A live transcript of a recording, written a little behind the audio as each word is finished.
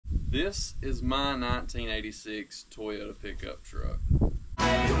This is my 1986 Toyota pickup truck.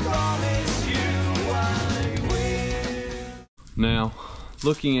 Now,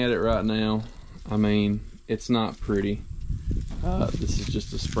 looking at it right now, I mean, it's not pretty. This is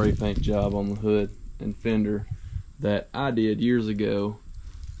just a spray paint job on the hood and fender that I did years ago,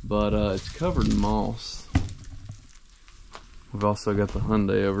 but it's covered in moss. We've also got the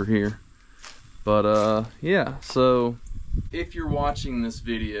Hyundai over here. But yeah, so if you're watching this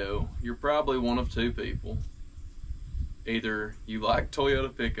video, you're probably one of two people. Either you like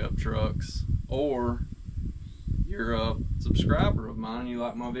Toyota pickup trucks, or you're a subscriber of mine and you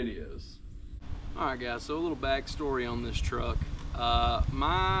like my videos. Alright guys, so a little backstory on this truck.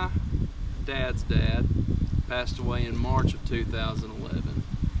 My dad's dad passed away in March of 2011,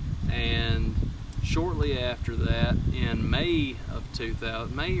 and shortly after that, in May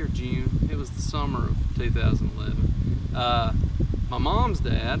or June, it was the summer of 2011, my mom's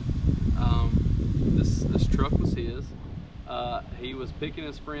dad, this truck was his. He was picking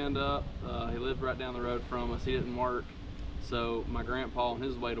his friend up. He lived right down the road from us. He didn't work, so my grandpa on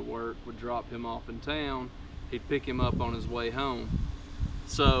his way to work would drop him off in town. He'd pick him up on his way home.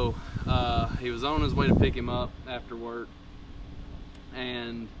 So he was on his way to pick him up after work,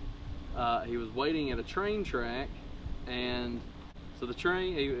 and he was waiting at a train track, and so the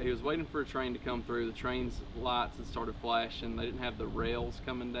train, he was waiting for a train to come through. The train's lights had started flashing. They didn't have the rails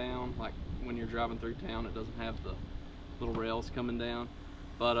coming down. Like when you're driving through town, it doesn't have the little rails coming down.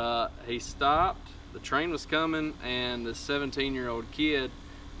 But he stopped, the train was coming, and the 17-year-old kid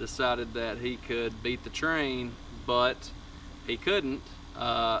decided that he could beat the train, but he couldn't.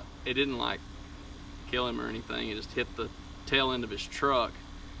 It didn't like kill him or anything. It just hit the tail end of his truck,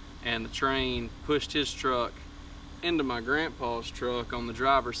 and the train pushed his truck into my grandpa's truck on the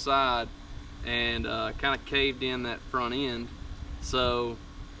driver's side, and kind of caved in that front end. So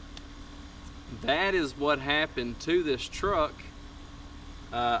that is what happened to this truck.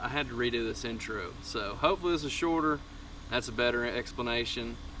 I had to redo this intro, so hopefully this is shorter. That's a better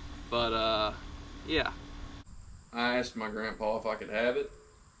explanation. But yeah, I asked my grandpa if I could have it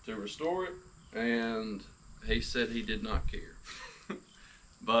to restore it, and he said he did not care.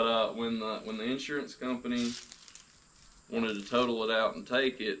 But when the insurance company wanted to total it out and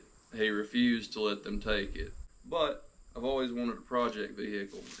take it, he refused to let them take it. But I've always wanted a project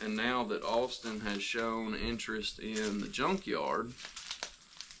vehicle, and now that Austin has shown interest in the junkyard,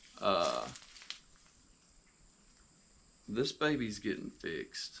 this baby's getting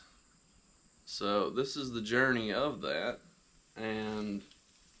fixed. So this is the journey of that, and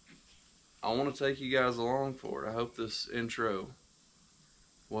I want to take you guys along for it. I hope this intro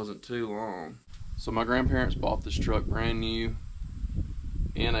wasn't too long. So my grandparents bought this truck brand new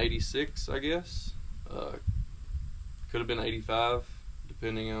in '86, I guess. Could have been '85,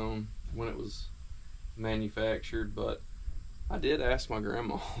 depending on when it was manufactured. But I did ask my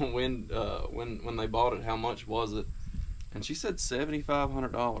grandma when they bought it, how much was it, and she said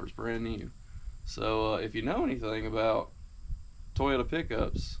 $7,500 brand new. So if you know anything about Toyota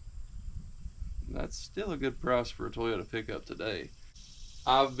pickups, that's still a good price for a Toyota pickup today.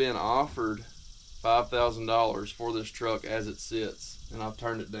 I've been offered $5,000 for this truck as it sits, and I've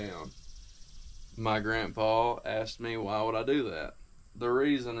turned it down. My grandpa asked me why would I do that. The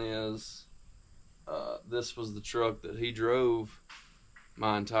reason is this was the truck that he drove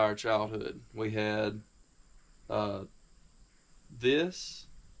my entire childhood. We had this,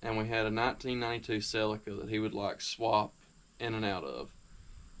 and we had a 1992 Celica that he would like swap in and out of.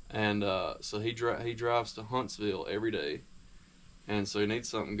 And so he drives to Huntsville every day, and so he needs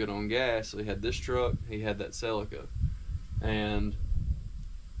something good on gas. So he had this truck, he had that Celica. And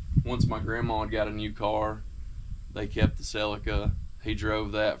once my grandma had got a new car, they kept the Celica. He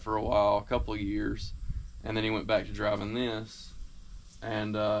drove that for a while, a couple of years, and then he went back to driving this.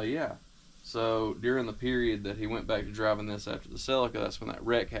 And yeah, so during the period that he went back to driving this after the Celica, that's when that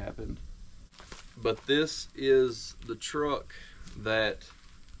wreck happened. But this is the truck that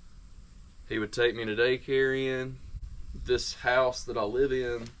he would take me to daycare in. This house that I live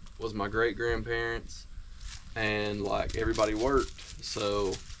in was my great-grandparents', and like everybody worked,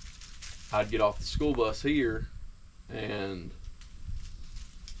 so I'd get off the school bus here, and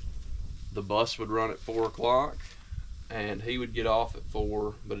the bus would run at 4 o'clock, and he would get off at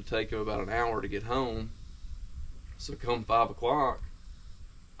 4, but it'd take him about an hour to get home. So come 5 o'clock,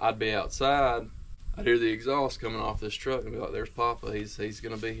 I'd be outside, I'd hear the exhaust coming off this truck, and be like, there's Papa, he's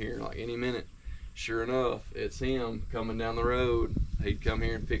gonna be here like any minute. Sure enough, it's him coming down the road. He'd come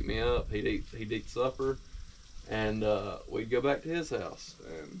here and pick me up, he'd eat supper, and we'd go back to his house.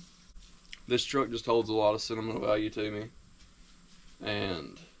 And this truck just holds a lot of sentimental value to me,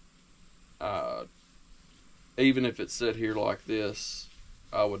 and even if it sat here like this,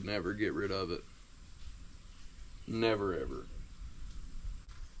 I would never get rid of it. Never ever.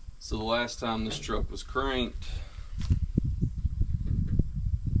 So the last time this truck was cranked,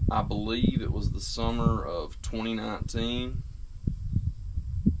 I believe it was the summer of 2019.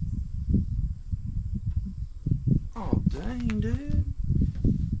 Oh dang, dude.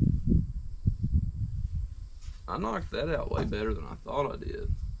 I knocked that out way better than I thought I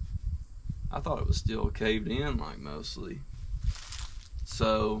did. I thought it was still caved in, like, mostly.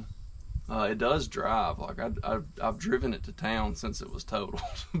 So it does drive. Like, I've driven it to town since it was totaled,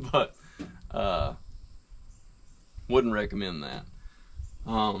 but wouldn't recommend that.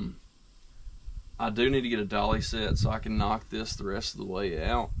 I do need to get a dolly set so I can knock this the rest of the way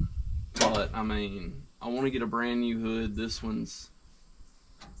out. But I mean, I want to get a brand new hood. This one's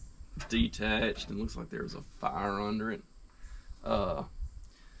detached and looks like there's a fire under it.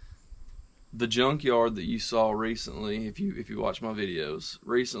 The junkyard that you saw recently, if you watch my videos,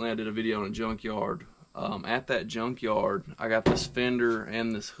 recently I did a video on a junkyard. At that junkyard, I got this fender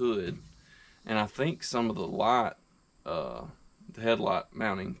and this hood, and I think some of the light, the headlight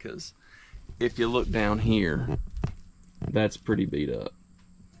mounting, because if you look down here, that's pretty beat up.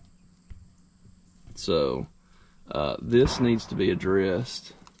 So this needs to be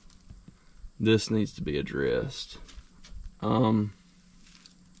addressed. This needs to be addressed.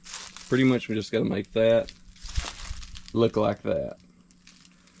 Pretty much we just got to make that look like that.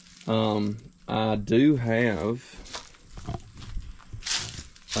 I do have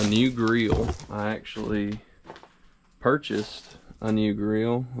a new grill. I actually purchased a new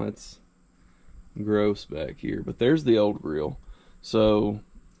grill. That's gross back here, but there's the old grill. So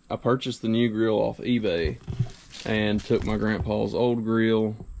I purchased the new grill off eBay and took my grandpa's old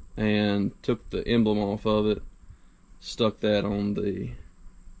grill and took the emblem off of it, stuck that on the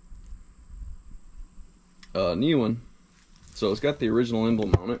new one. So it's got the original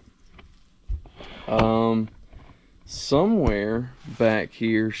emblem on it. Somewhere back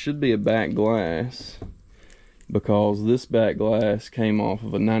here should be a back glass, because this back glass came off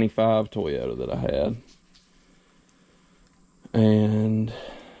of a 95 Toyota that I had. And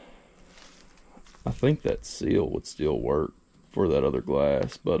I think that seal would still work for that other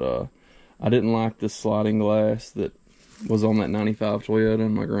glass, but I didn't like this sliding glass that was on that 95 Toyota,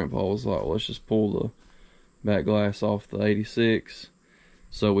 and my grandpa was like, well, let's just pull the back glass off the 86.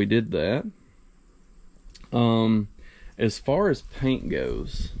 So we did that. As far as paint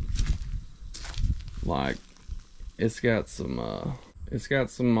goes, like, it's got some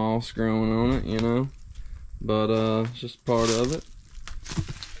moss growing on it, you know, but it's just part of it.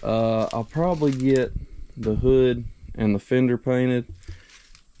 I'll probably get the hood and the fender painted,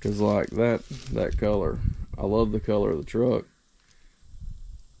 because like that color, I love the color of the truck.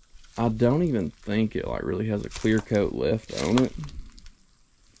 I don't even think it like really has a clear coat left on it,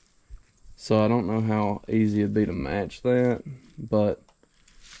 so I don't know how easy it'd be to match that. But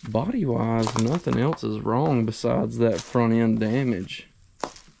body wise, nothing else is wrong besides that front end damage.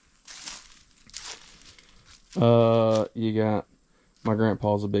 You got, my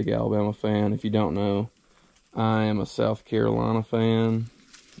grandpa's a big Alabama fan. If you don't know, I am a South Carolina fan.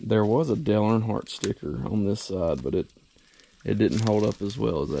 There was a Dale Earnhardt sticker on this side, but it didn't hold up as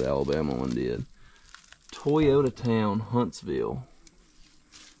well as that Alabama one did. Toyota Town, Huntsville.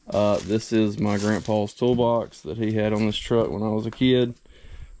 This is my grandpa's toolbox that he had on this truck when I was a kid.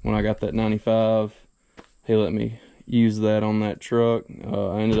 When I got that 95, he let me use that on that truck.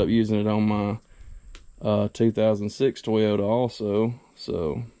 I ended up using it on my 2006 Toyota also.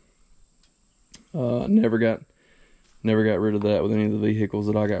 So never got rid of that with any of the vehicles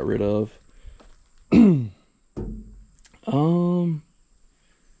that I got rid of.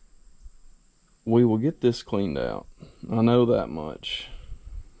 We will get this cleaned out. I know that much.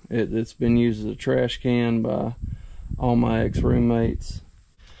 It's been used as a trash can by all my ex-roommates.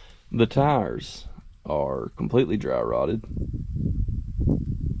 The tires are completely dry rotted.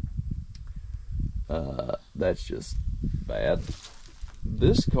 That's just bad.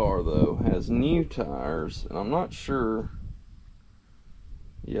 This car though has new tires, and I'm not sure.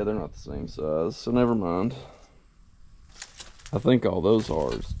 Yeah, they're not the same size, so never mind. I think all those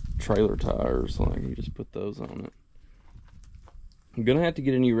are trailer tires, like you just put those on it. I'm gonna have to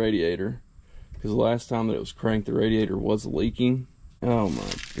get a new radiator, because the last time that it was cranked, the radiator was leaking. Oh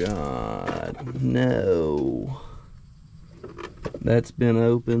my god, no. That's been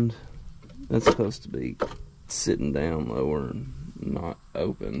opened. That's supposed to be sitting down lower and not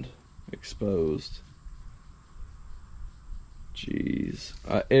opened, exposed. Jeez.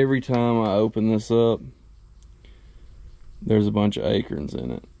 Every time I open this up, there's a bunch of acorns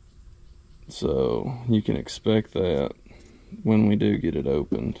in it. So you can expect that when we do get it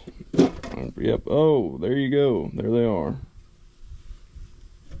opened. Yep, oh, there you go. There they are.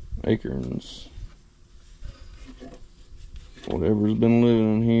 Acorns. Whatever's been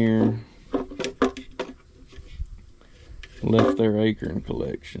living in here left their acorn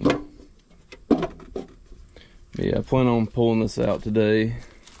collection. But yeah, I plan on pulling this out today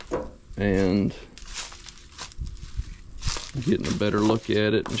and getting a better look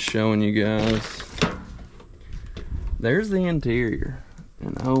at it and showing you guys. There's the interior,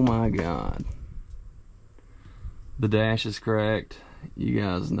 and oh my god, the dash is cracked. You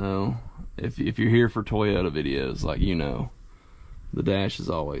guys know, if you're here for Toyota videos, like, you know, the dash is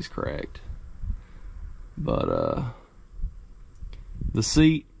always cracked. But the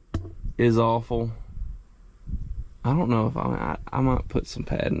seat is awful. I don't know if I might put some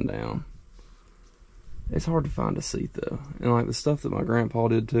padding down. It's hard to find a seat though, and like the stuff that my grandpa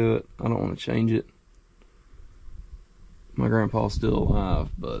did to it, I don't want to change it. My grandpa's still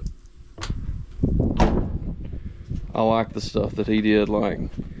alive, but I like the stuff that he did. Like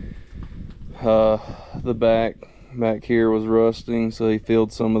the back here was rusting, so he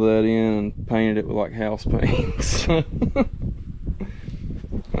filled some of that in and painted it with like house paints.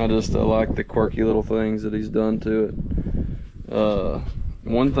 I like the quirky little things that he's done to it.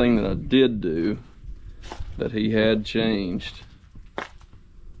 One thing that I did do that he had changed,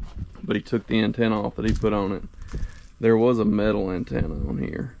 but he took the antenna off that he put on it. There was a metal antenna on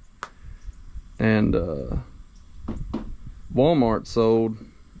here, and Walmart sold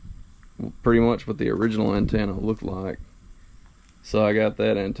pretty much what the original antenna looked like, so I got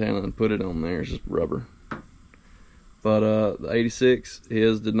that antenna and put it on there. It's just rubber. But the 86,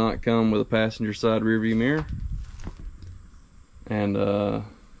 his did not come with a passenger side rear view mirror, and I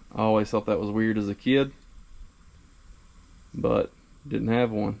always thought that was weird as a kid, but didn't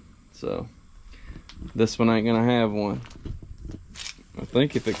have one. So this one ain't gonna have one. I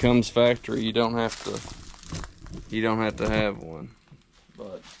think if it comes factory, you don't have to have one.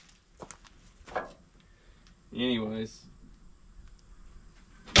 But anyways,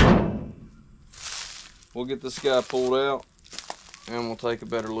 we'll get this guy pulled out and we'll take a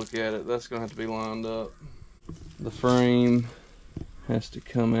better look at it. That's gonna have to be lined up. The frame has to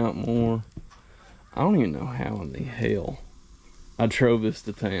come out more. I don't even know how in the hell I drove this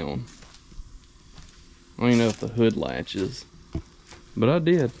to town. I don't even know if the hood latches, but I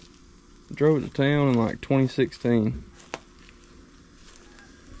did. Drove it to town in like 2016.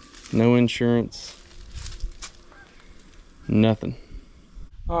 No insurance, nothing.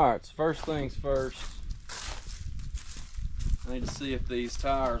 Alright, so first things first, I need to see if these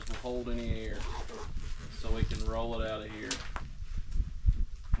tires will hold any air so we can roll it out of here.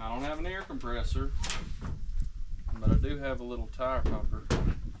 I don't have an air compressor, but I do have a little tire pumper.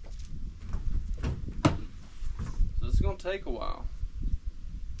 So it's going to take a while.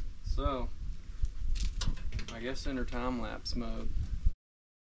 So I guess enter time-lapse mode.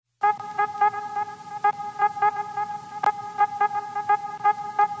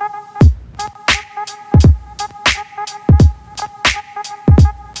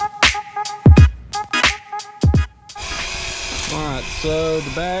 Alright, so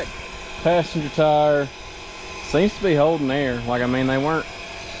the back passenger tire seems to be holding air. Like, I mean, they weren't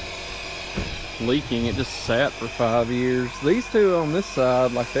leaking, it just sat for 5 years. These two on this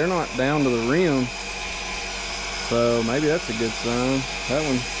side, like, they're not down to the rim, so maybe that's a good sign. That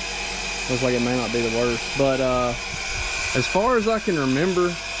one looks like it may not be the worst. But as far as I can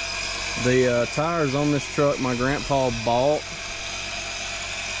remember, the tires on this truck my grandpa bought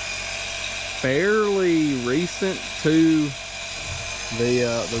fairly recent to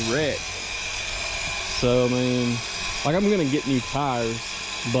the wreck. So I mean, like, I'm gonna get new tires,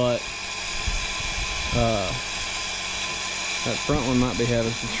 but that front one might be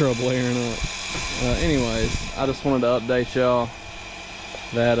having some trouble airing up. Anyways, I just wanted to update y'all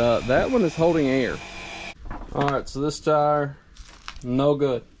that that one is holding air. Alright, so this tire, no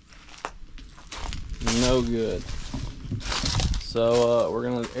good. No good. So we're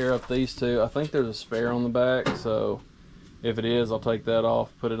gonna air up these two. I think there's a spare on the back, so if it is, I'll take that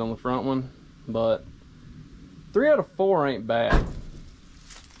off, put it on the front one. But 3 out of 4 ain't bad.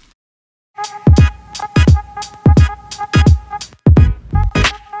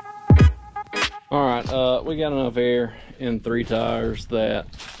 Alright, we got enough air in 3 tires that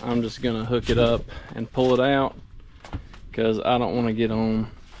I'm just gonna hook it up and pull it out, because I don't want to get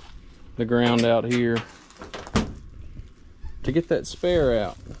on the ground out here to get that spare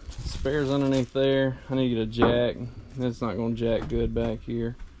out. Spare's underneath there. I need to get a jack. It's not going to jack good back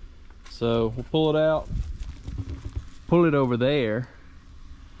here. So we'll pull it out, pull it over there,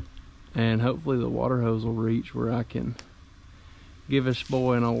 and hopefully the water hose will reach where I can give this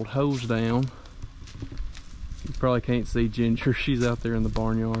boy an old hose down. You probably can't see Ginger, she's out there in the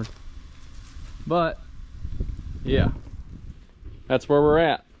barnyard. But yeah, that's where we're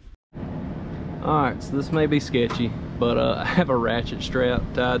at. Alright, so this may be sketchy, but I have a ratchet strap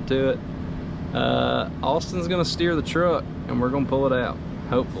tied to it. Austin's gonna steer the truck and we're gonna pull it out,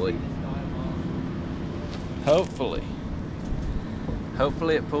 hopefully.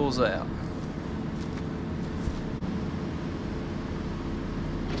 Hopefully it pulls out.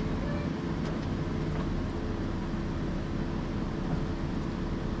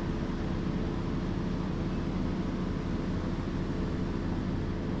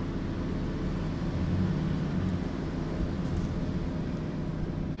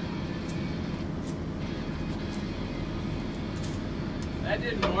 That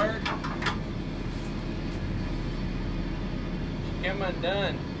didn't work. She came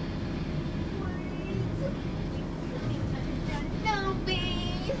undone. No,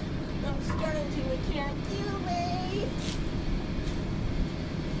 babe. I'm starting to attract you, babe.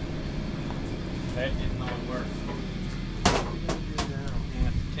 That did not work. You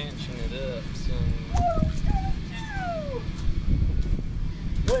have to tension it up some.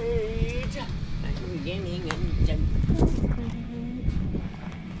 Wait. I'm getting a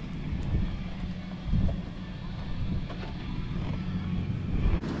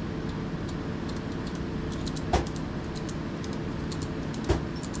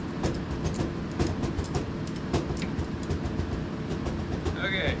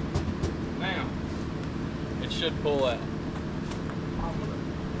Okay, now it should pull out.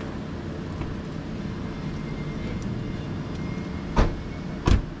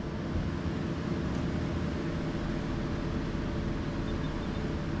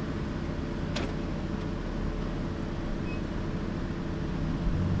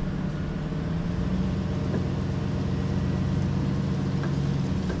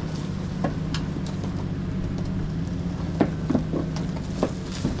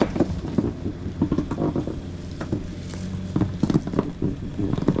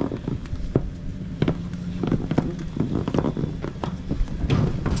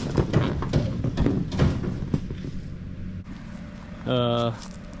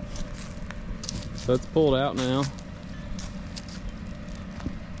 So it's pulled out now.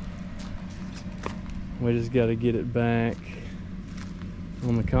 We just got to get it back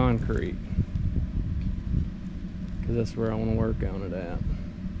on the concrete, because that's where I want to work on it at.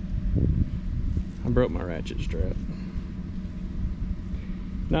 I broke my ratchet strap.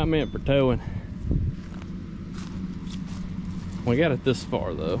 Not meant for towing. We got it this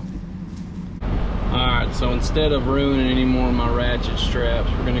far though. Alright, so instead of ruining any more of my ratchet straps,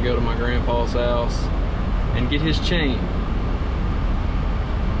 we're gonna go to my grandpa's house and get his chain.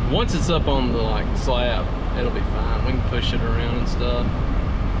 Once it's up on the slab, it'll be fine. We can push it around and stuff.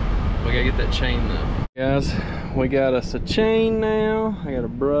 We gotta get that chain though. Guys, we got us a chain now. I got a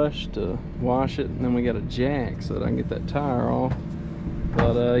brush to wash it, and then we got a jack so that I can get that tire off.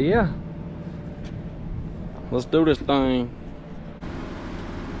 But yeah, let's do this thing.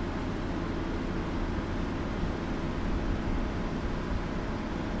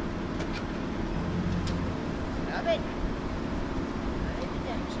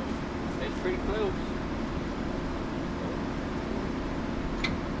 Pretty close.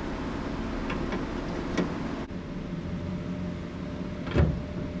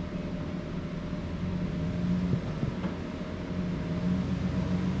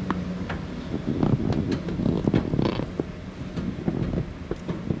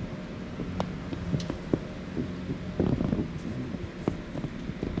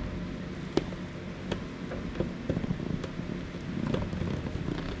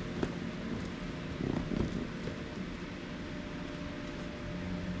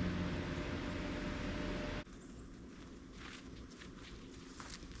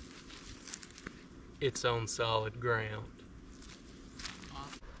 It's on solid ground.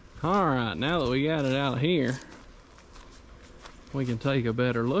 Alright, now that we got it out here, we can take a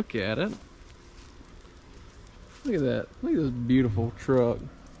better look at it. Look at that. Look at this beautiful truck.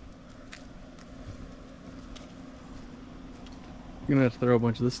 You're gonna have to throw a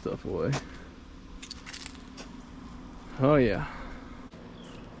bunch of this stuff away. Oh yeah.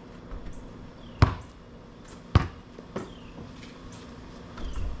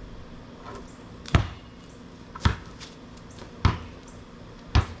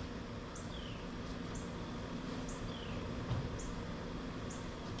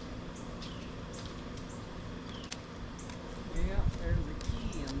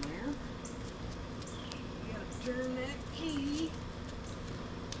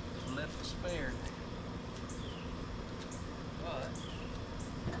 spare. But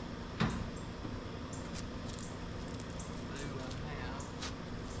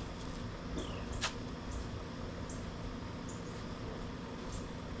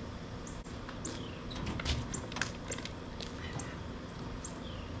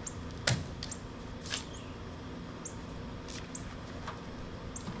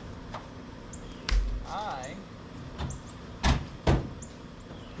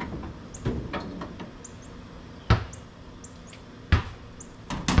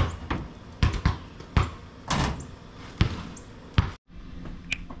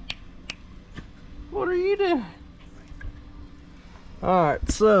what are you doing?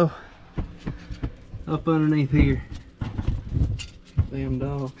 Alright, so up underneath here, damn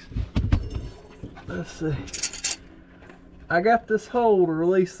dogs. Let's see. I got this hole to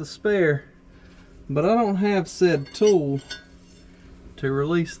release the spare, but I don't have said tool to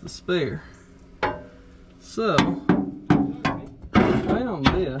release the spare. So I found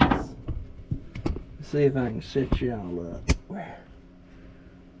this. Let's see if I can set y'all up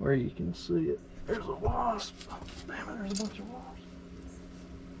where you can see it. There's a wasp. Oh, damn it, there's a bunch of wasps.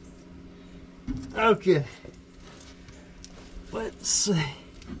 Okay. Let's see.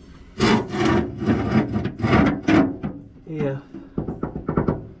 If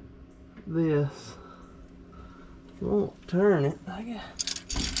this won't turn it, I'm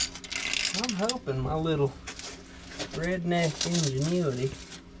hoping my little redneck ingenuity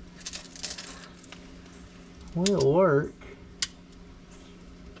will work.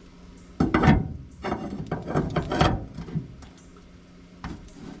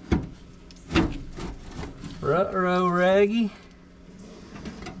 Ruh-roh, Raggy.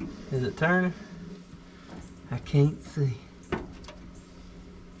 Is it turning? I can't see. Man,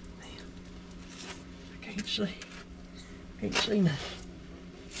 I can't see. Can't see nothing.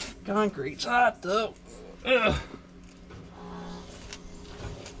 Concrete's hot though. Ugh.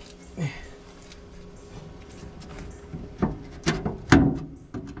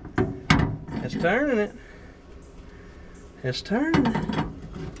 It's turning it. It's turning it.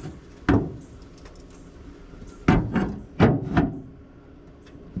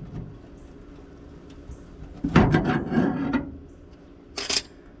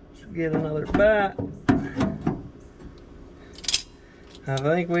 Get another bite. I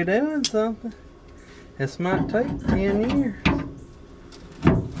think we're doing something. This might take 10 years.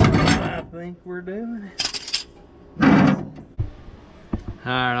 I think we're doing it. Alright,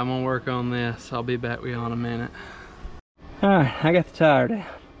 I'm gonna work on this. I'll be back with you in a minute. Alright, I got the tire down.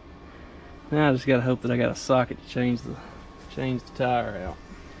 Now I just gotta hope that I got a socket to change the tire out.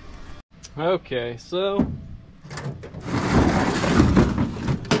 Okay, so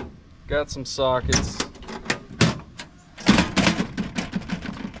got some sockets.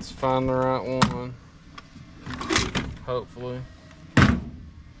 Let's find the right one. Hopefully.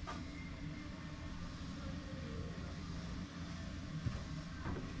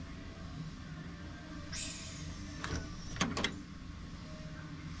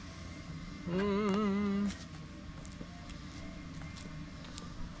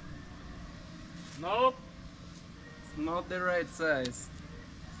 Nope. It's not the right size.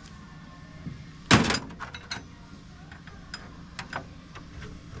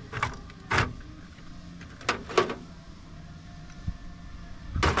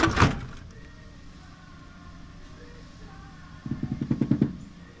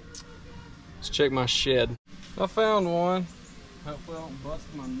 Let's check my shed. I found one. Hopefully I don't bust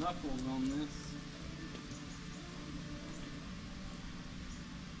my knuckles on this.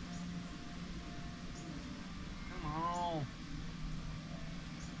 Come on.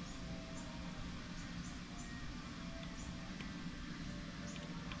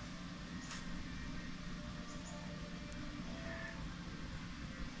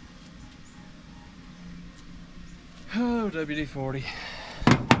 Oh, WD-40.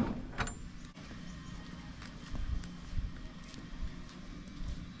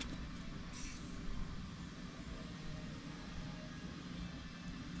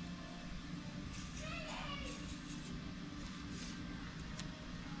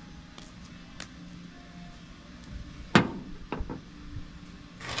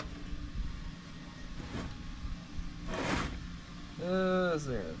 Is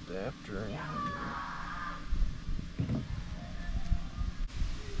there an adapter in here?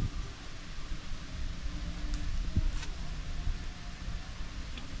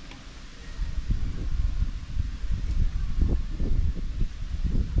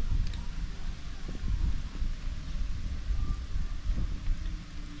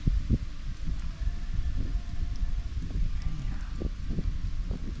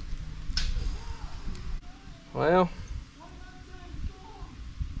 Well,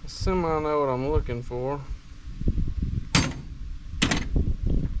 I semi know what I'm looking for.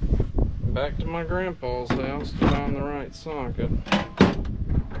 Back to my grandpa's house to find the right socket.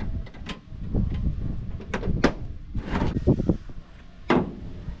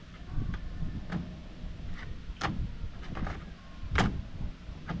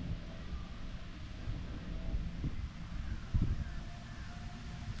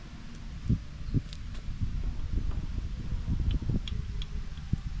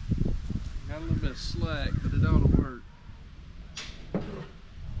 Got a little bit of slack, but it ought to work.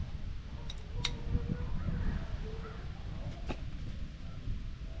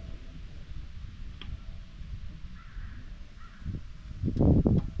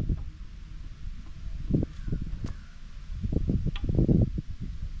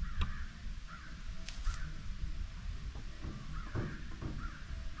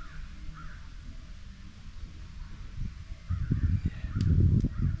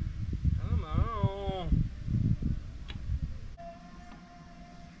 Come on.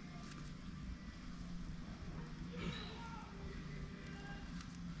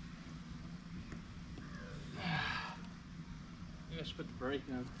 I should put the brake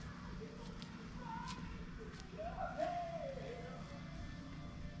on.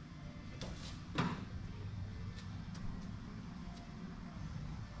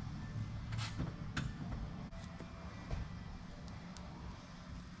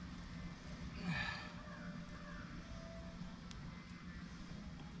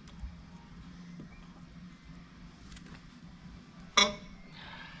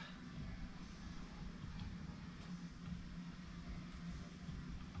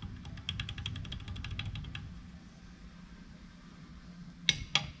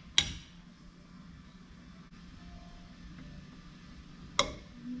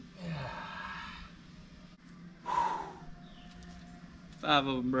 Five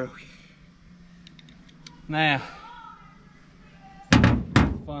of them broke. Now,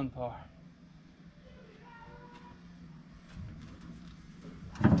 fun part.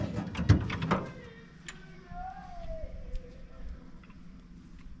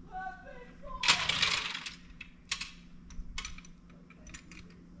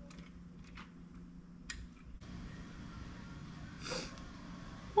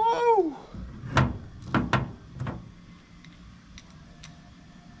 Whoa!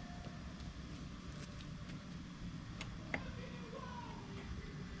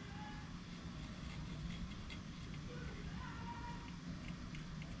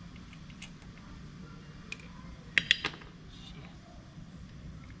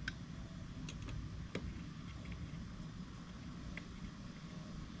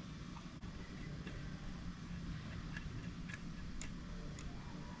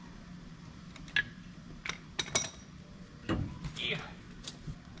 Yeah.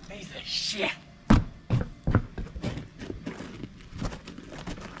 Piece of shit.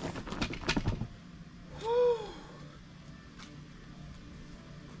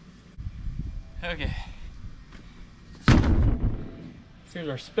 Okay. Here's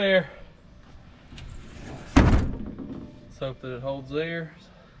our spare. Let's hope that it holds there.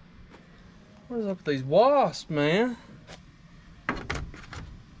 What is up with these wasps, man?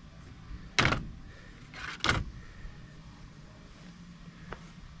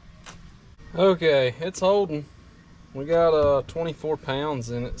 Okay, it's holding. We got 24 pounds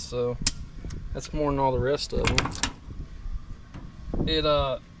in it, so that's more than all the rest of them. It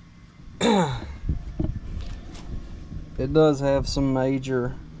it does have some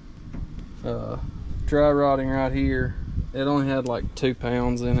major dry rotting right here. It only had like 2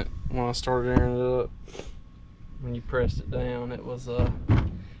 pounds in it when I started airing it up. When you pressed it down, it was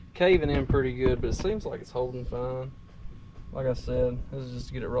caving in pretty good, but it seems like it's holding fine. Like I said, this is just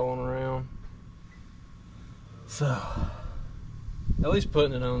to get it rolling around. So, at least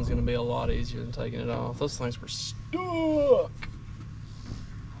putting it on is going to be a lot easier than taking it off. Those things were stuck.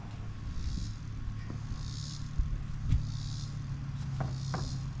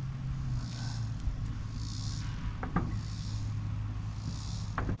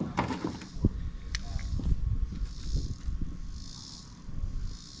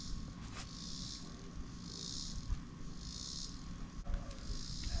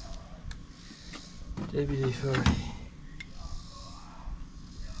 WD-40.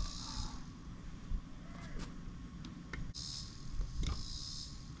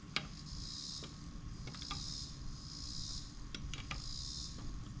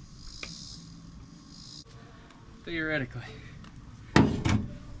 Theoretically,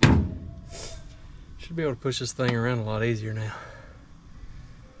 should be able to push this thing around a lot easier now.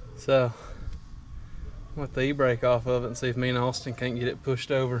 So, with the e-brake off of it and see if me and Austin can't get it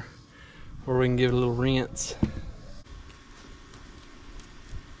pushed over where we can give it a little rinse.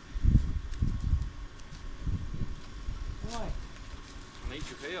 What? I need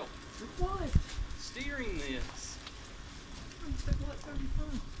your help. With what? Steering this. What's gonna be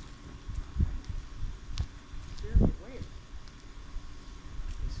fun? Steering it where?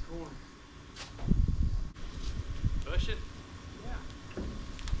 This corner. Push it. Yeah.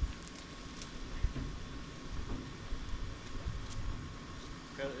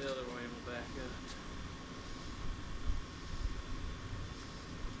 Cut it the other way and we'll back up.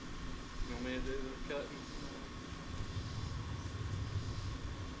 You want me to do the cutting?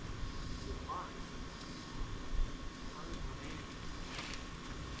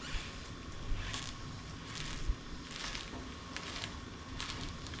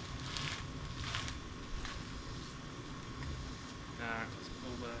 Alright, let's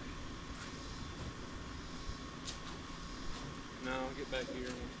pull back. No, get back here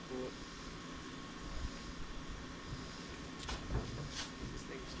and we'll pull it. This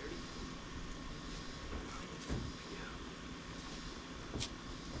thing's sturdy.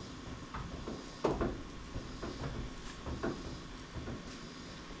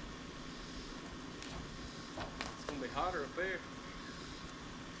 It's gonna be hotter up there.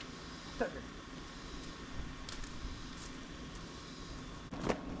 Tucker.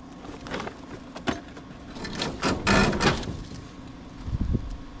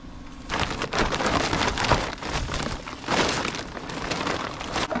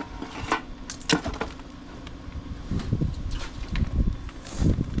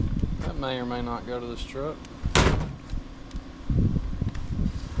 That may or may not go to this truck.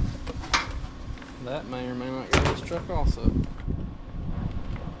 That may or may not go to this truck also.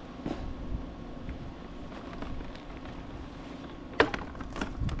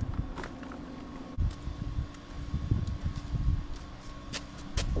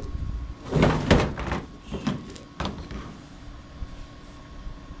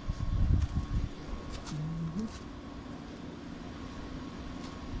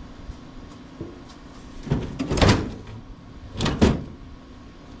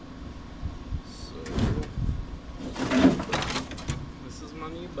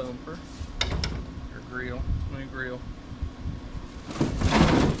 Bumper or grill, new grill.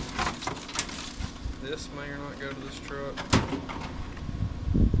 This may or not go to this truck.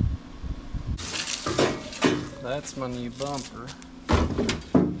 That's my new bumper.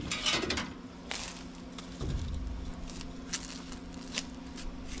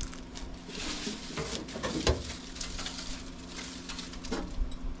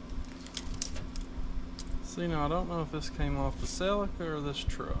 See, now I don't know if this came off the Celica or this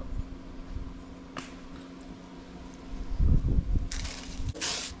truck.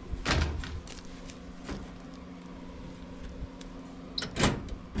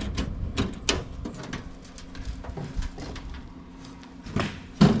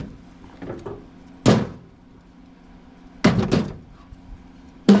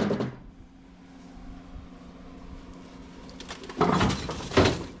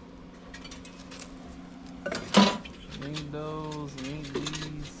 Need those, need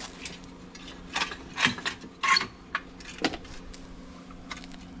these.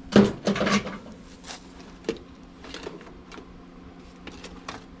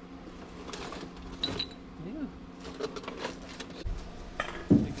 Yeah.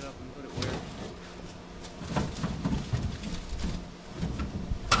 Pick it up and put it where?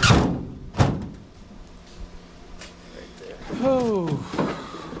 Right there. Oh.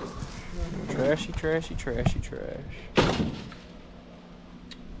 Trashy, trashy, trashy, trash.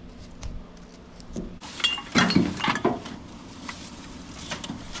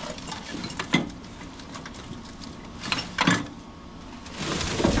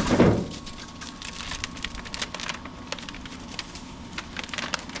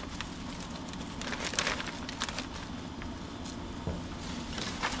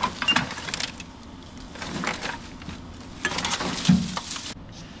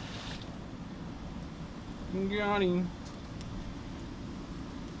 Got him.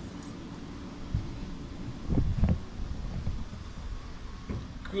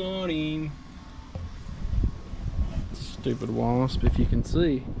 Got him. Stupid wasp. If you can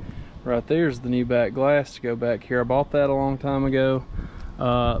see, right there's the new back glass to go back here. I bought that a long time ago.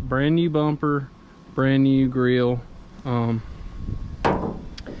 Brand new bumper, brand new grill.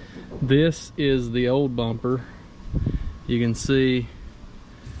 This is the old bumper. You can see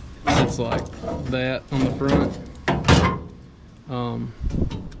it's like that on the front.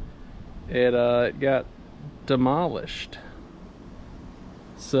 It got demolished.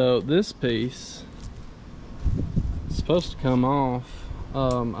 So this piece supposed to come off.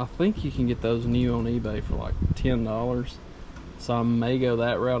 I think you can get those new on eBay for like $10. So I may go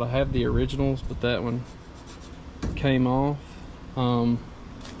that route. I have the originals, but that one came off.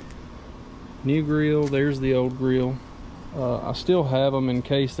 New grill, there's the old grill. I still have them in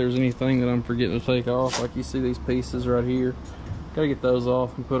case there's anything that I'm forgetting to take off. Like you see these pieces right here. Gotta get those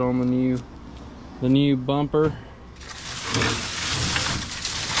off and put on the new bumper.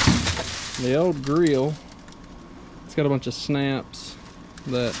 The old grill, it's got a bunch of snaps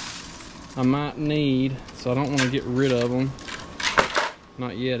that I might need, so I don't want to get rid of them.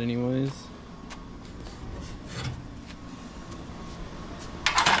 Not yet anyways.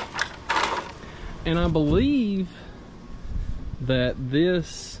 And I believe that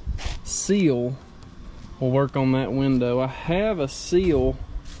this seal will work on that window. I have a seal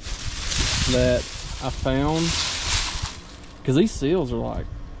that I found, because these seals are like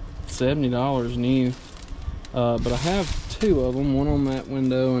 $70 new, but I have two of them, one on that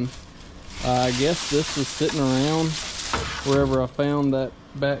window, and I guess this was sitting around wherever I found that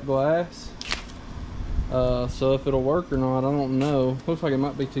back glass. So if it'll work or not, I don't know. Looks like it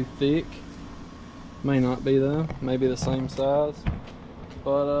might be too thick. May not be though, maybe the same size.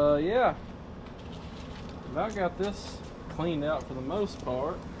 But yeah, I got this cleaned out for the most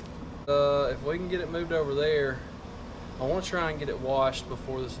part. If we can get it moved over there, I want to try and get it washed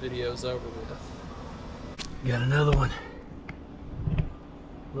before this video is over with. Got another one.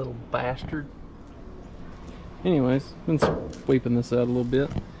 Little bastard. Anyways, been sweeping this out a little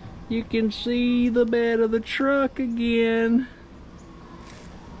bit. You can see the bed of the truck again.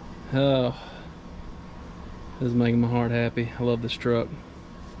 Oh, this is making my heart happy. I love this truck.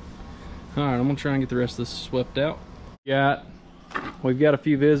 Alright, I'm gonna try and get the rest of this swept out. We've got a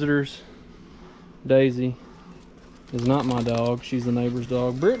few visitors. Daisy is not my dog, she's the neighbor's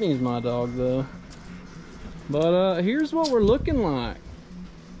dog. Brittany's my dog though. But here's what we're looking like.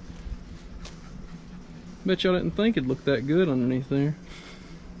 Bet y'all didn't think it'd look that good underneath there.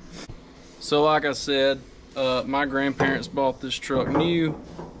 So like I said, my grandparents bought this truck new.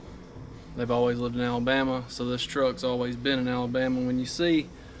 They've always lived in Alabama, so this truck's always been in Alabama. When you see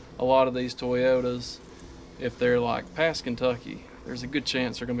a lot of these Toyotas, if they're like past Kentucky, there's a good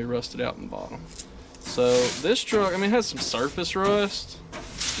chance they're gonna be rusted out in the bottom. So this truck, I mean, it has some surface rust,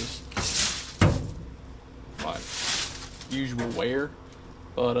 just like usual wear,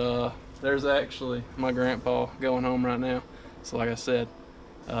 but there's actually my grandpa going home right now. So like I said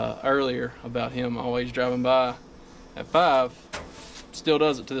earlier about him always driving by at 5, still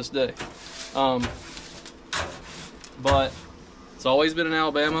does it to this day. But it's always been in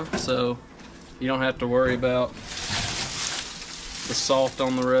Alabama, so you don't have to worry about the soft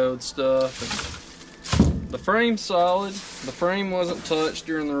on the road stuff. And the frame's solid. The frame wasn't touched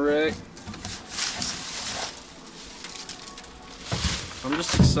during the wreck. I'm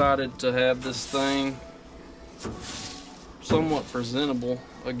just excited to have this thing somewhat presentable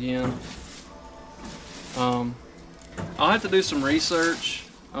again. I'll have to do some research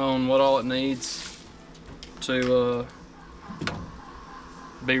on what all it needs to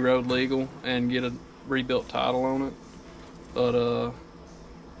be road legal and get a rebuilt title on it, but I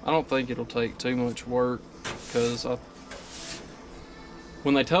don't think it'll take too much work, because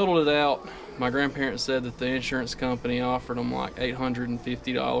when they totaled it out, my grandparents said that the insurance company offered them like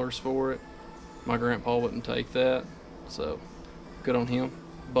 $850 for it. My grandpa wouldn't take that, so good on him.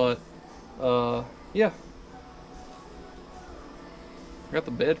 But yeah, I got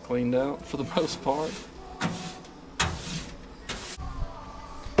the bed cleaned out for the most part.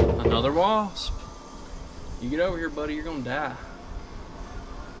 Another wasp. You get over here, buddy, you're gonna die.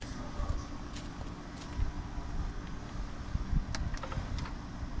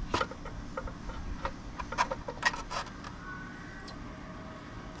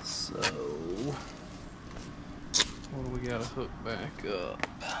 So, what do we gotta hook back up?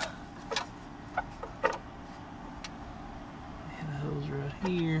 And a hose right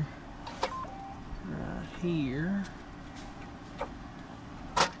here. Right here.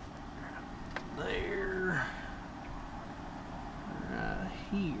 There. Right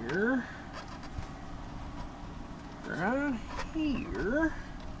here. Right here.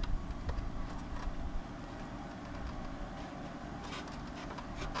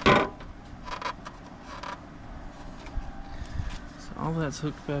 So all that's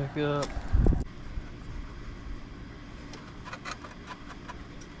hooked back up.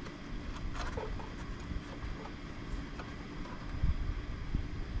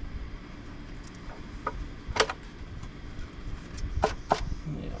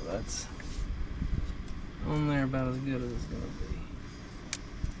 That's on there about as good as it's gonna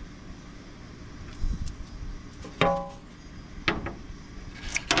be.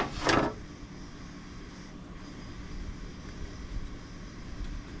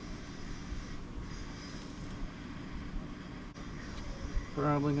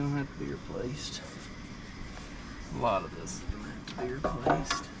 probably gonna have to be replaced. A lot of this is gonna have to be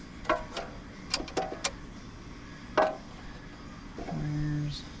replaced.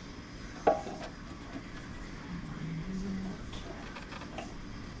 Where's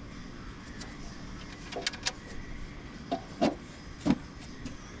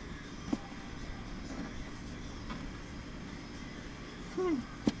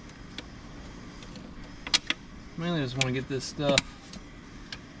mainly just want to get this stuff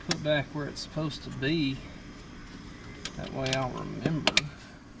put back where it's supposed to be. That way I'll remember.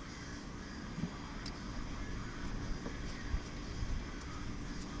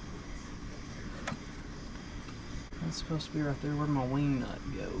 That's supposed to be right there where my wing nut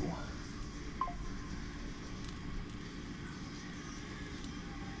go.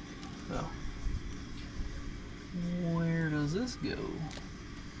 So, where does this go?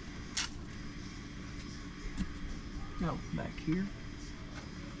 Oh, back here.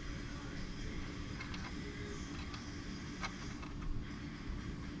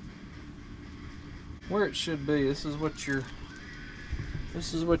 Where it should be. This is what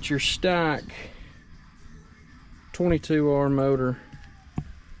your stock 22R motor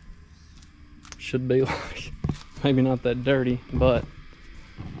should be like. Maybe not that dirty, but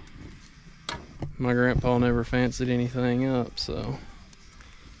my grandpa never fancied anything up, so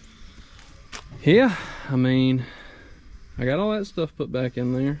yeah, I mean, I got all that stuff put back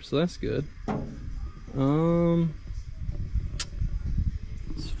in there, so that's good.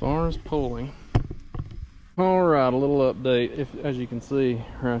 As far as pulling, all right, a little update. As you can see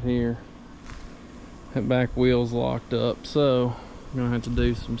right here, that back wheel's locked up, so I'm gonna have to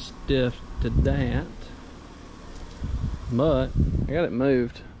do some stuff to that, but I got it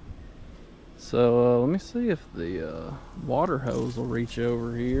moved. So let me see if the water hose will reach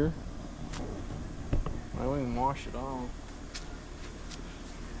over here. Well, we can wash it off.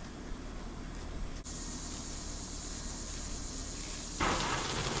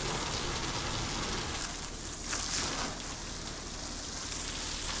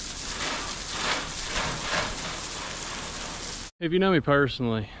 If you know me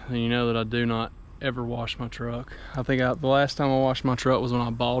personally, then you know that I do not ever wash my truck. I think the last time I washed my truck was when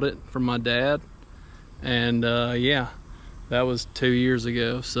I bought it from my dad, and yeah, that was 2 years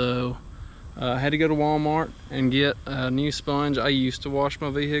ago. So I had to go to Walmart and get a new sponge. I used to wash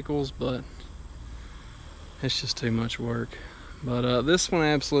my vehicles, but it's just too much work. But this one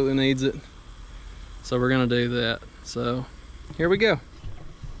absolutely needs it, so we're gonna do that. So here we go.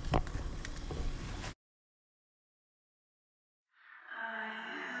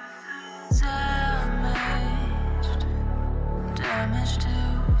 Damage to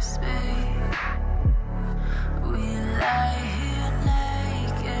speed. We lie here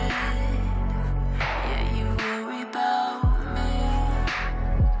naked. Yeah, you worry about me.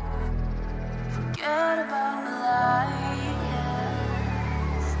 Forget about the lies.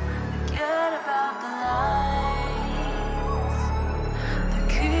 Forget about the lies. They're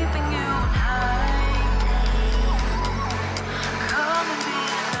keeping you hiding. Come and be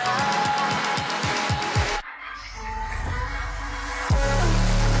alive.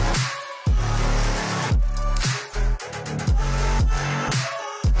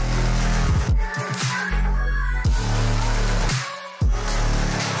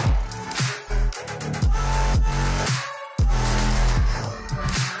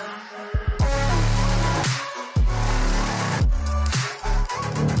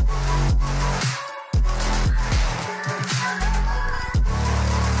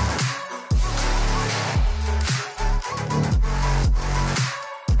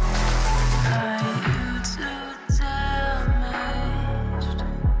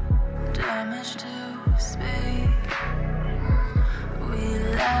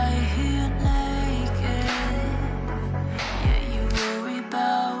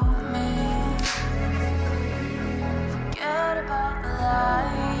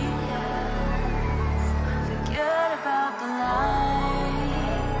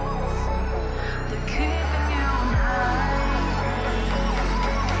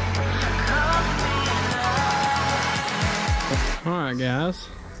 Alright guys,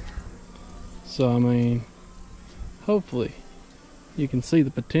 so I mean, hopefully you can see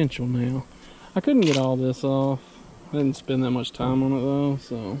the potential now. I couldn't get all this off. I didn't spend that much time on it though,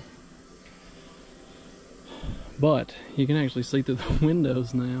 so. But you can actually see through the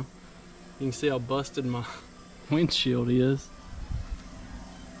windows now. You can see how busted my windshield is.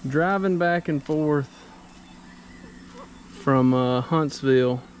 Driving back and forth from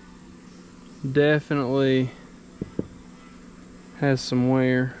Huntsville definitely has some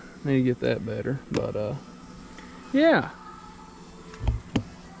wear. Need to get that better, but yeah,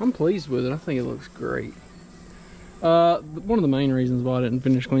 I'm pleased with it. I think it looks great. One of the main reasons why I didn't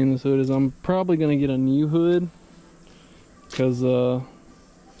finish cleaning this hood is I'm probably going to get a new hood, because you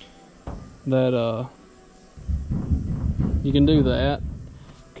can do that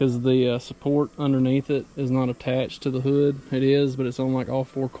because the support underneath it is not attached to the hood. It is, but it's on like all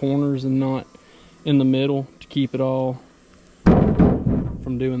four corners and not in the middle to keep it all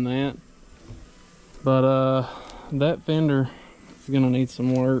from doing that. But that fender is going to need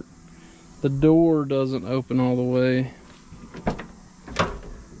some work. The door doesn't open all the way.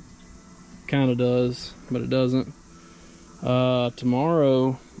 Kind of does, but it doesn't.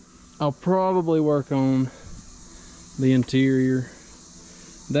 Tomorrow I'll probably work on the interior.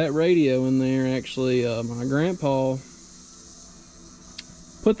 That radio in there, actually, my grandpa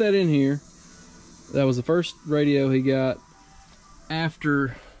put that in here. That was the first radio he got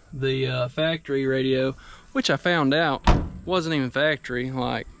after the factory radio, which I found out wasn't even factory.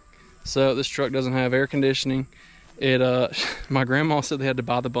 Like, so this truck doesn't have air conditioning. It my grandma said they had to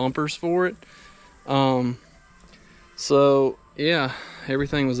buy the bumpers for it. So yeah,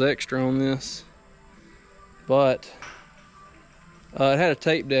 everything was extra on this, but it had a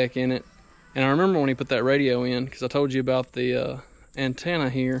tape deck in it. And I remember when he put that radio in, because I told you about the antenna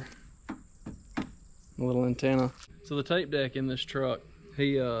here, the little antenna. So the tape deck in this truck,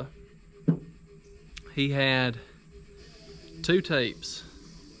 he had 2 tapes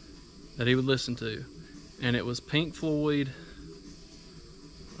that he would listen to, and it was Pink Floyd.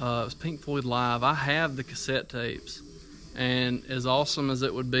 It was Pink Floyd Live. I have the cassette tapes, and as awesome as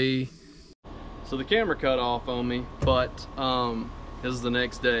it would be, so the camera cut off on me, but this is the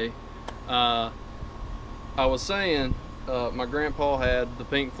next day. I was saying my grandpa had the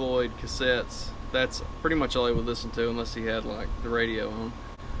Pink Floyd cassettes. That's pretty much all he would listen to unless he had like the radio on.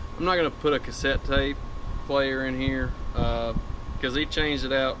 I'm not gonna put a cassette tape player in here because he changed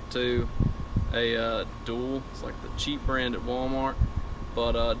it out to a dual. It's like the cheap brand at Walmart,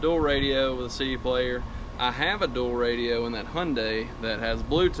 but dual radio with a CD player. I have a dual radio in that Hyundai that has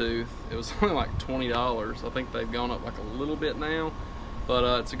Bluetooth. It was only like $20. I think they've gone up like a little bit now,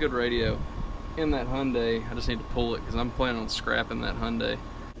 but it's a good radio in that Hyundai. I just need to pull it because I'm planning on scrapping that Hyundai.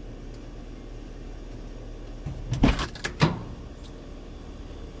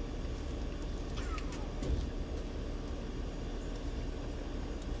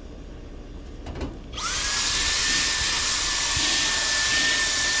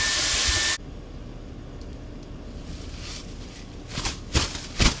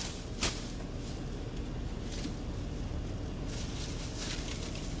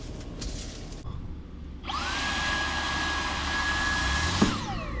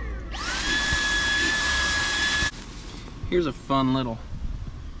 Here's a fun little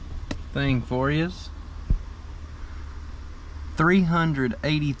thing for you.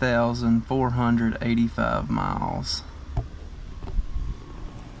 380,485 miles.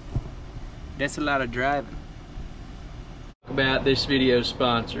 That's a lot of driving. About this video's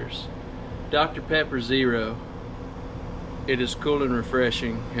sponsors. Dr. Pepper Zero. It is cool and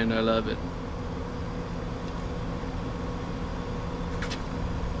refreshing, and I love it.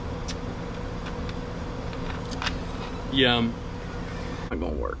 Yum. Not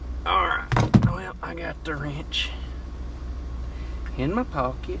gonna work. Alright. Well, I got the wrench in my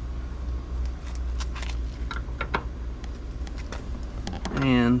pocket.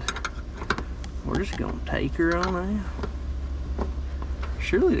 And we're just gonna take her on out.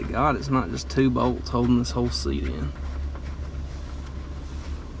 Surely to God it's not just 2 bolts holding this whole seat in.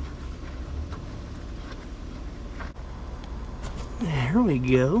 There we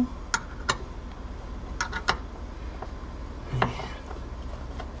go.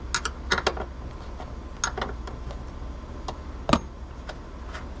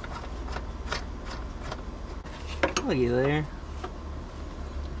 Looky there.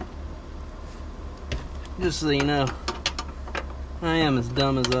 Just so you know, I am as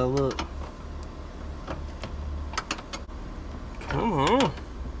dumb as I look. Come on.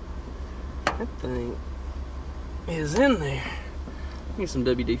 That thing is in there. Need some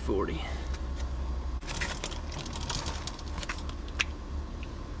WD-40.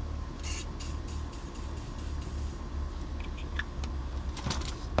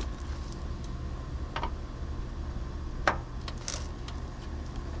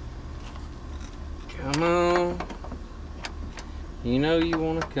 Come on. You know you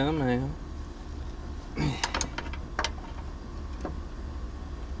want to come out.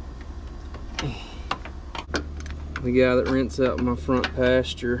 The guy that rents out my front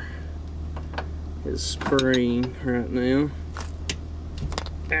pasture is spraying right now.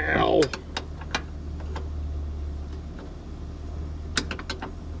 Ow!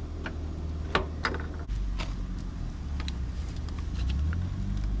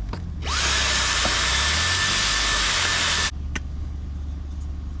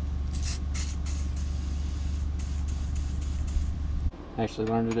 Actually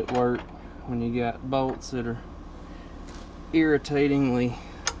learned it at work when you got bolts that are irritatingly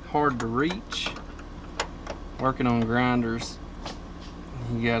hard to reach. Working on grinders,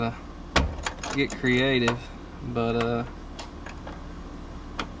 you gotta get creative, but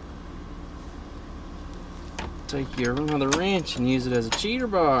take your another wrench and use it as a cheater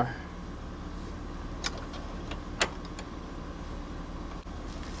bar.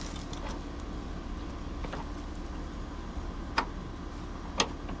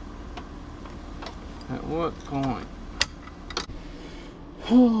 At what point?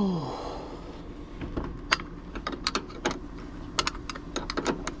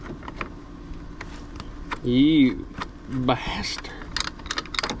 You bastard.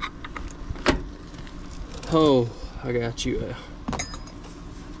 Oh, I got you out.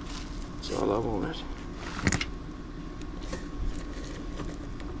 That's all I wanted.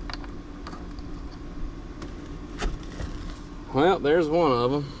 Well, there's one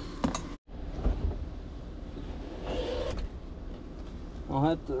of them. I'll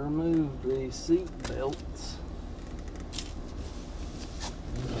have to remove the seat belts.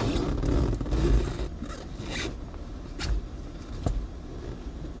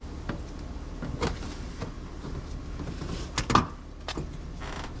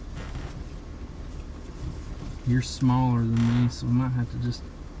 You're smaller than me, so I might have to just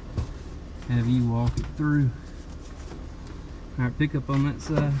have you walk it through. Alright, pick up on that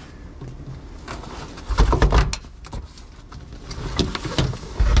side.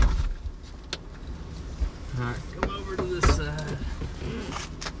 Alright, come over to this side.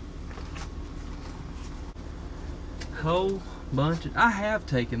 Whole bunch of, I have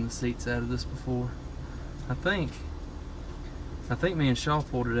taken the seats out of this before. I think me and Shaw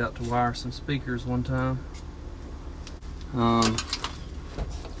pulled it out to wire some speakers one time.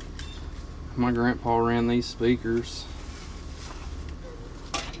 My grandpa ran these speakers.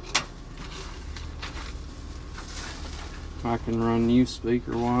 I can run new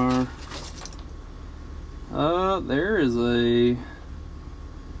speaker wire. There is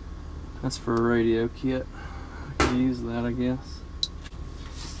that's for a radio kit. I can use that, I guess.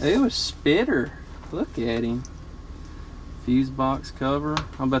 Ooh, a spitter. Look at him. Fuse box cover.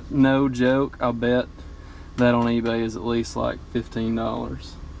 I bet, no joke, I'll bet that on eBay is at least like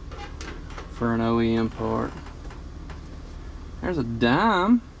 $15 for an OEM part. There's a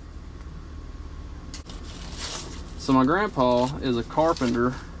dime. So my grandpa is a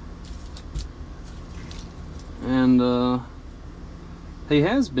carpenter, and he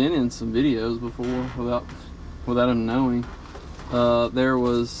has been in some videos before without him knowing. There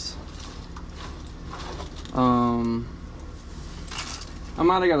was I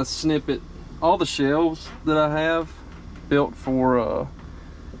might have got a snippet. All the shelves that I have built for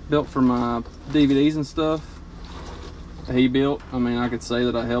my DVDs and stuff, he built. I mean, I could say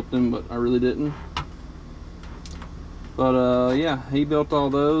that I helped him, but I really didn't. But yeah, he built all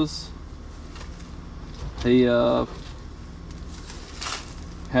those. He had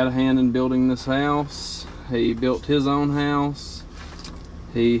a hand in building this house. He built his own house.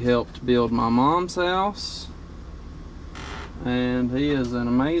 He helped build my mom's house. And he is an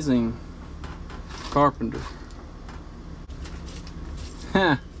amazing carpenter.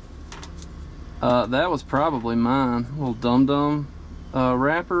 That was probably mine. A little dum-dum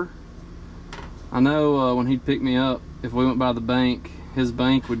wrapper. I know when he'd pick me up, if we went by the bank, his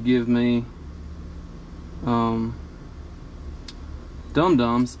bank would give me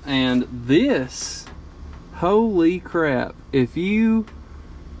dum-dums. And this, holy crap, if you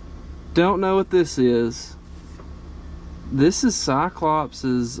don't know what this is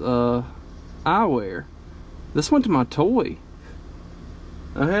Cyclops's eyewear. This went to my toy.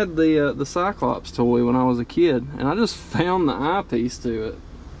 I had the Cyclops toy when I was a kid, and I just found the eyepiece to it.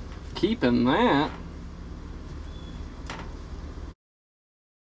 Keeping that.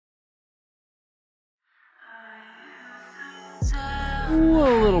 A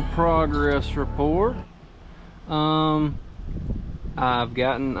little progress report. I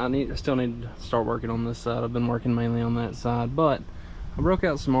still need to start working on this side. I've been working mainly on that side, but I broke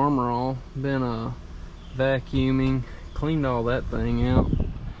out some armor all. Been vacuuming, cleaned all that thing out.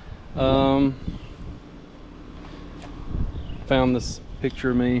 Found this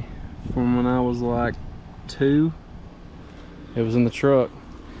picture of me from when I was like 2. It was in the truck.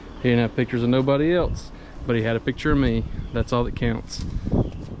 He didn't have pictures of nobody else, but he had a picture of me. That's all that counts.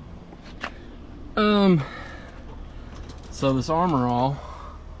 So this armor all,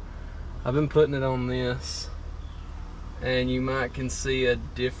 I've been putting it on this, and you might can see a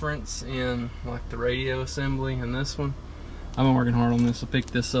difference in like the radio assembly and this one. I've been working hard on this. I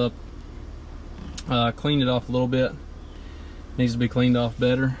picked this up, cleaned it off a little bit, Needs to be cleaned off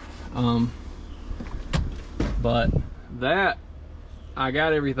better. But that, I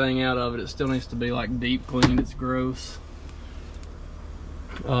got everything out of it. It still needs to be like deep cleaned. It's gross.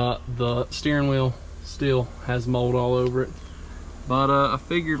 The steering wheel still has mold all over it. But I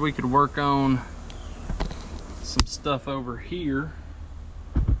figured we could work on some stuff over here.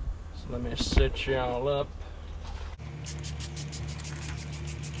 So let me set y'all up.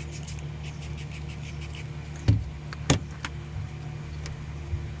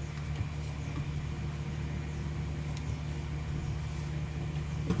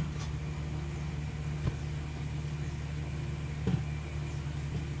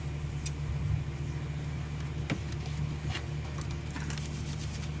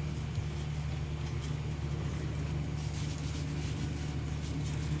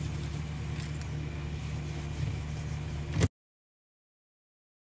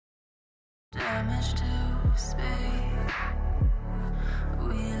 Damage to speed.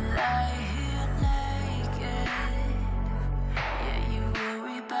 We lie here naked. Yeah, you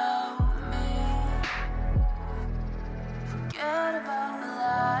worry about me. Forget about the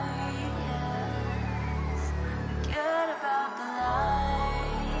lies. Forget about the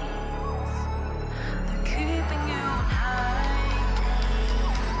lies. They're keeping you in hiding.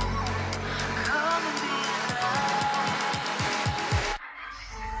 Come and be alive.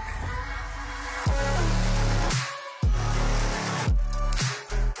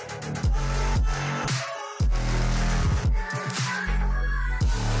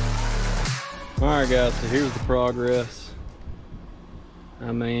 Alright guys, so here's the progress.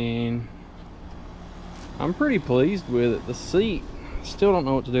 I mean, I'm pretty pleased with it. The seat, still don't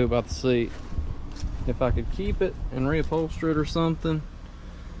know what to do about the seat. If I could keep it and reupholster it or something,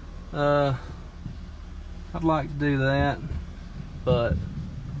 I'd like to do that. But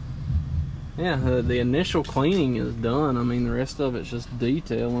yeah, the initial cleaning is done. I mean, the rest of it's just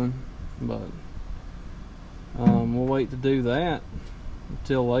detailing. But we'll wait to do that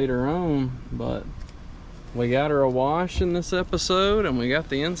until later on. But we got her a wash in this episode and we got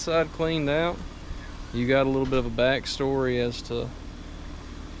the inside cleaned out. You got a little bit of a backstory as to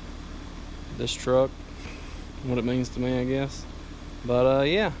this truck, what it means to me, I guess. But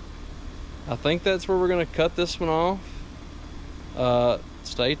yeah, I think that's where we're gonna cut this one off.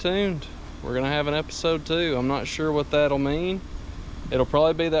 Stay tuned, we're gonna have an episode 2. I'm not sure what that'll mean. It'll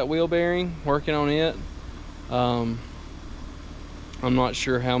probably be that wheel bearing, working on it. I'm not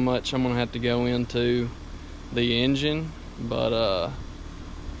sure how much I'm gonna have to go into the engine, but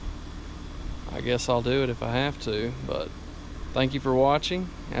I guess I'll do it if I have to. But thank you for watching.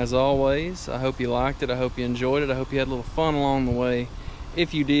 As always, I hope you liked it. I hope you enjoyed it. I hope you had a little fun along the way.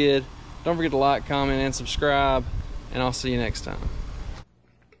 If you did, don't forget to like, comment, and subscribe, and I'll see you next time.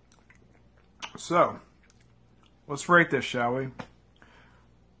 So, let's rate this, shall we?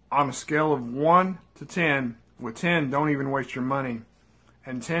 On a scale of 1 to 10, with 10, don't even waste your money,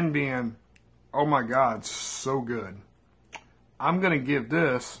 and 10 being, oh my God, so good. I'm going to give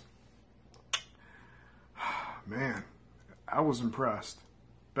this, man, I was impressed.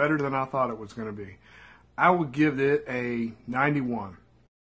 Better than I thought it was going to be. I would give it a 91.